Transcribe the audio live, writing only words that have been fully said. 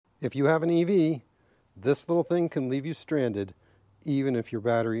If you have an EV, this little thing can leave you stranded even if your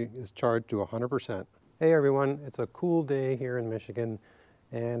battery is charged to 100%. Hey everyone, it's a cool day here in Michigan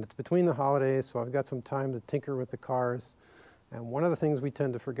and it's between the holidays, so I've got some time to tinker with the cars. And one of the things we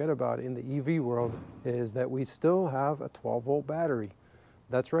tend to forget about in the EV world is that we still have a 12-volt battery.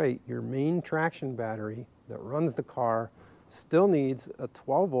 That's right, your main traction battery that runs the car still needs a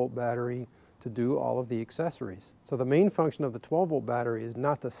 12-volt battery to do all of the accessories. So the main function of the 12-volt battery is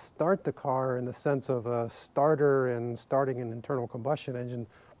not to start the car in the sense of a starter and starting an internal combustion engine,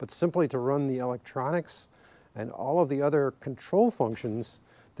 but simply to run the electronics and all of the other control functions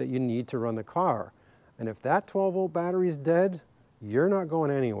that you need to run the car. And if that 12-volt battery is dead, you're not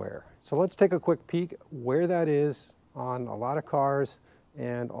going anywhere. So let's take a quick peek where that is on a lot of cars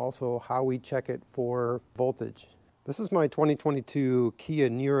and also how we check it for voltage. This is my 2022 Kia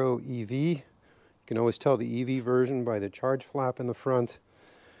Niro EV. You can always tell the EV version by the charge flap in the front.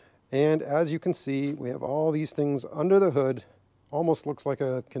 And as you can see, we have all these things under the hood. Almost looks like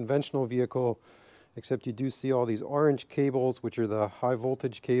a conventional vehicle, except you do see all these orange cables, which are the high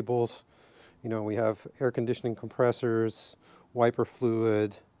voltage cables. You know, we have air conditioning compressors, wiper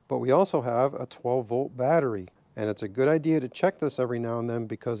fluid, but we also have a 12-volt battery. And it's a good idea to check this every now and then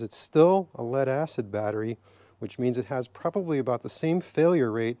because it's still a lead acid battery, which means it has probably about the same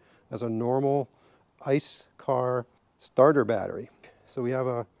failure rate as a normal ICE car starter battery. So we have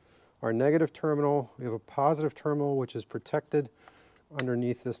our negative terminal, we have a positive terminal which is protected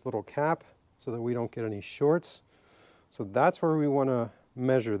underneath this little cap so that we don't get any shorts. So that's where we want to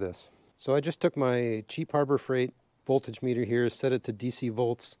measure this. So I just took my cheap Harbor Freight voltage meter here, set it to DC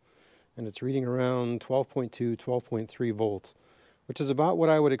volts, and it's reading around 12.2, 12.3 volts, which is about what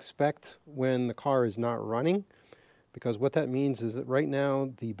I would expect when the car is not running. Because what that means is that right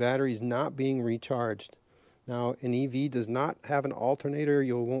now the battery is not being recharged. Now an EV does not have an alternator.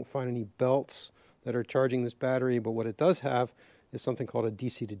 You won't find any belts that are charging this battery, but what it does have is something called a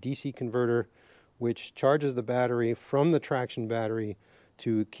DC to DC converter, which charges the battery from the traction battery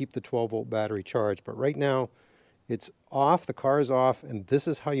to keep the 12-volt battery charged. But right now it's off, the car is off, and this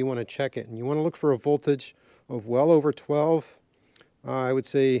is how you want to check it. And you want to look for a voltage of well over 12. I would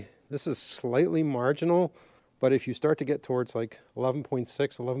say this is slightly marginal. But if you start to get towards like 11.6,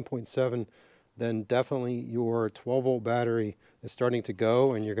 11.7, then definitely your 12-volt battery is starting to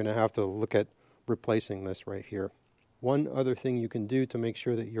go and you're going to have to look at replacing this right here. One other thing you can do to make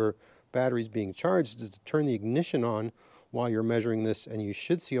sure that your battery is being charged is to turn the ignition on while you're measuring this, and you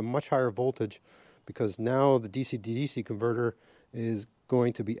should see a much higher voltage because now the DC to DC converter is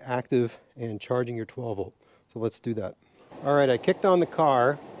going to be active and charging your 12-volt. So let's do that. All right, I kicked on the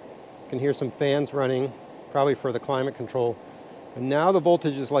car. You can hear some fans running, probably for the climate control. And now the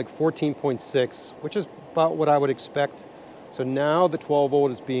voltage is like 14.6, which is about what I would expect. So now the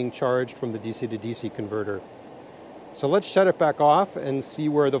 12-volt is being charged from the DC to DC converter. So let's shut it back off and see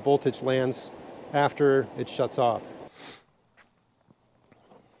where the voltage lands after it shuts off.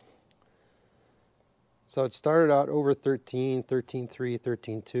 So it started out over 13, 13.3,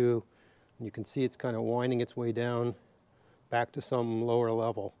 13.2. And you can see it's kind of winding its way down back to some lower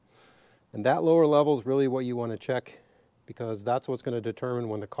level. And that lower level is really what you want to check because that's what's going to determine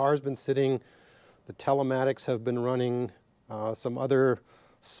when the car's been sitting, the telematics have been running, some other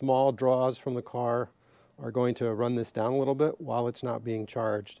small draws from the car are going to run this down a little bit while it's not being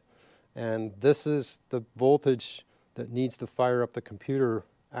charged. And this is the voltage that needs to fire up the computer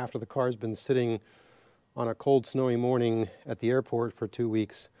after the car's been sitting on a cold, snowy morning at the airport for 2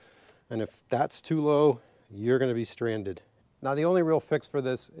 weeks. And if that's too low, you're going to be stranded. Now the only real fix for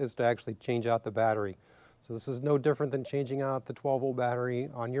this is to actually change out the battery. So this is no different than changing out the 12-volt battery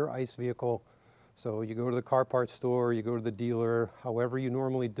on your ICE vehicle. So you go to the car parts store, you go to the dealer, however you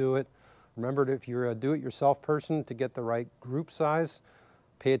normally do it. Remember, if you're a do-it-yourself person, to get the right group size,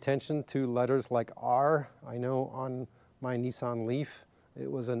 pay attention to letters like R. I know on my Nissan Leaf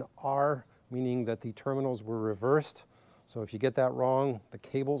it was an R, meaning that the terminals were reversed. So if you get that wrong, the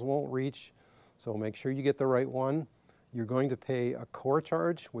cables won't reach. So make sure you get the right one. You're going to pay a core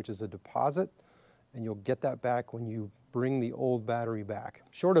charge, which is a deposit, and you'll get that back when you bring the old battery back.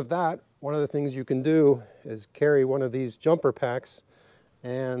 Short of that, one of the things you can do is carry one of these jumper packs,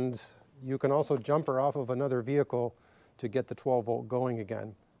 and you can also jumper off of another vehicle to get the 12-volt going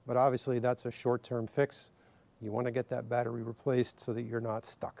again. But obviously that's a short-term fix. You want to get that battery replaced so that you're not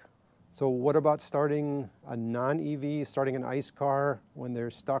stuck. So what about starting a non-EV, starting an ICE car when they're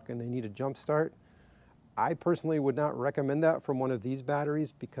stuck and they need a jump start? I personally would not recommend that from one of these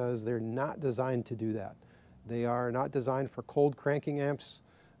batteries because they're not designed to do that. They are not designed for cold cranking amps.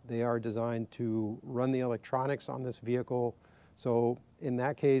 They are designed to run the electronics on this vehicle So in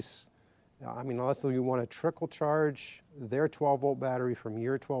that case, I mean, unless you want to trickle charge their 12-volt battery from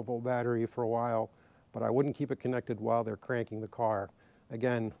your 12-volt battery for a while, but I wouldn't keep it connected while they're cranking the car.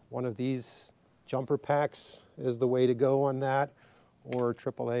 Again, one of these jumper packs is the way to go on that, or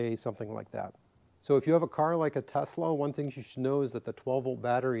AAA, something like that. So if you have a car like a Tesla, one thing you should know is that the 12-volt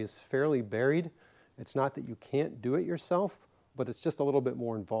battery is fairly buried. It's not that you can't do it yourself, but it's just a little bit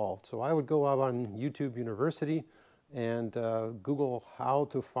more involved. So I would go out on YouTube University and Google how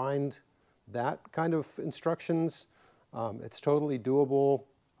to find that kind of instructions. It's totally doable.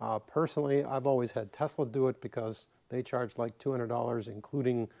 Personally, I've always had Tesla do it because they charge like $200,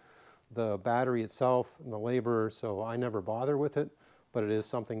 including the battery itself and the labor, so I never bother with it, but it is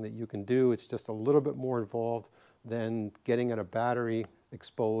something that you can do. It's just a little bit more involved than getting at a battery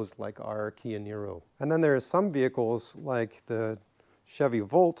exposed like our Kia Niro. And then there are some vehicles like the Chevy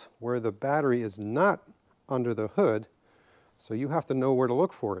Volt where the battery is not under the hood, so you have to know where to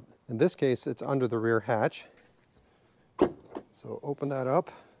look for it. In this case, it's under the rear hatch. So open that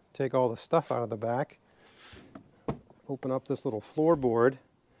up, take all the stuff out of the back, open up this little floorboard,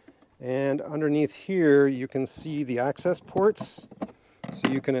 and underneath here you can see the access ports,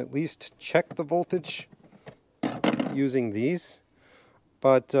 so you can at least check the voltage using these.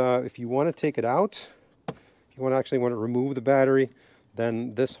 But if you want to take it out, if you actually want to remove the battery,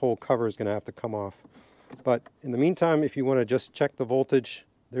 then this whole cover is going to have to come off. But in the meantime, if you want to just check the voltage,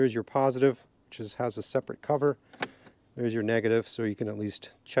 there's your positive, which has a separate cover. There's your negative, so you can at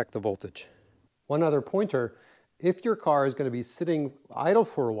least check the voltage. One other pointer, if your car is going to be sitting idle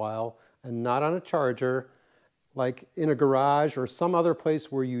for a while and not on a charger, like in a garage or some other place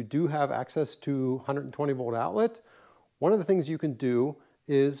where you do have access to 120-volt outlet, one of the things you can do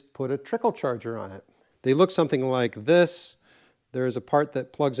is put a trickle charger on it. They look something like this. There's a part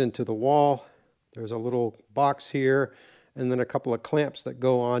that plugs into the wall. There's a little box here, and then a couple of clamps that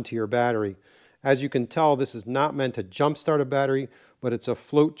go onto your battery. As you can tell, this is not meant to jumpstart a battery, but it's a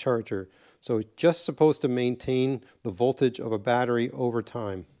float charger. So it's just supposed to maintain the voltage of a battery over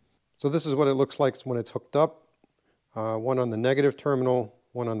time. So this is what it looks like when it's hooked up. One on the negative terminal,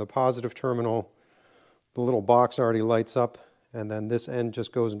 one on the positive terminal. The little box already lights up, and then this end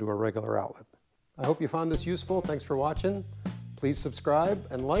just goes into a regular outlet. I hope you found this useful. Thanks for watching. Please subscribe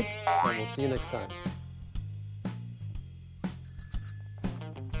and like, and we'll see you next time.